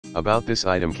About this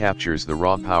item captures the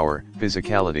raw power,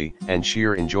 physicality, and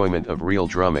sheer enjoyment of real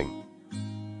drumming.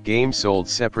 Game sold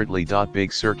separately.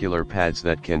 Big circular pads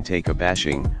that can take a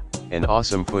bashing, an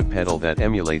awesome foot pedal that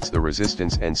emulates the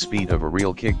resistance and speed of a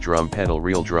real kick drum pedal,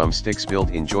 real drumsticks,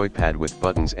 built-in joypad with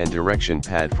buttons and direction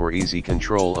pad for easy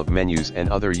control of menus and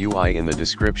other UI. In the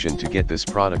description to get this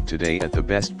product today at the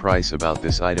best price. About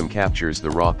this item captures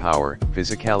the raw power,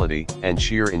 physicality, and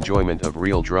sheer enjoyment of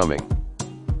real drumming.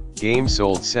 Game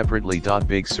sold separately.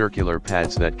 Big circular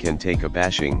pads that can take a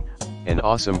bashing, an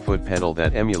awesome foot pedal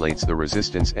that emulates the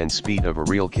resistance and speed of a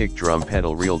real kick drum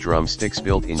pedal, real drumsticks,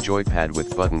 built-in joypad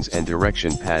with buttons and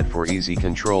direction pad for easy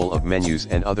control of menus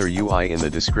and other UI. In the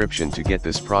description to get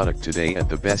this product today at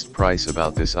the best price.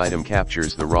 About this item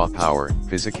captures the raw power,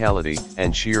 physicality,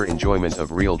 and sheer enjoyment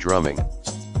of real drumming.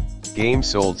 Game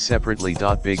sold separately.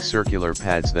 Big circular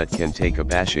pads that can take a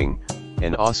bashing,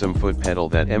 an awesome foot pedal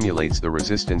that emulates the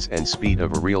resistance and speed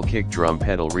of a real kick drum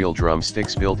pedal, real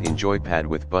drumsticks, built-in joypad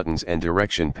with buttons and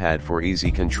direction pad for easy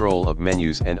control of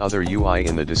menus and other UI.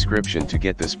 In the description to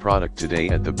get this product today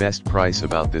at the best price.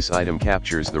 About this item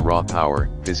captures the raw power,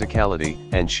 physicality,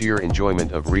 and sheer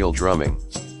enjoyment of real drumming.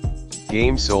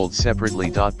 Game sold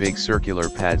separately. Big circular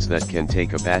pads that can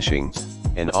take a bashing,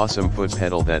 an awesome foot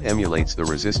pedal that emulates the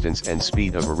resistance and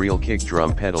speed of a real kick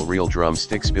drum pedal, real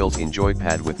drumsticks, built-in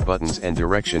joypad with buttons and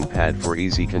direction pad for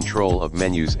easy control of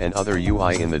menus and other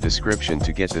UI. In the description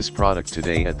to get this product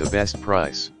today at the best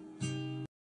price.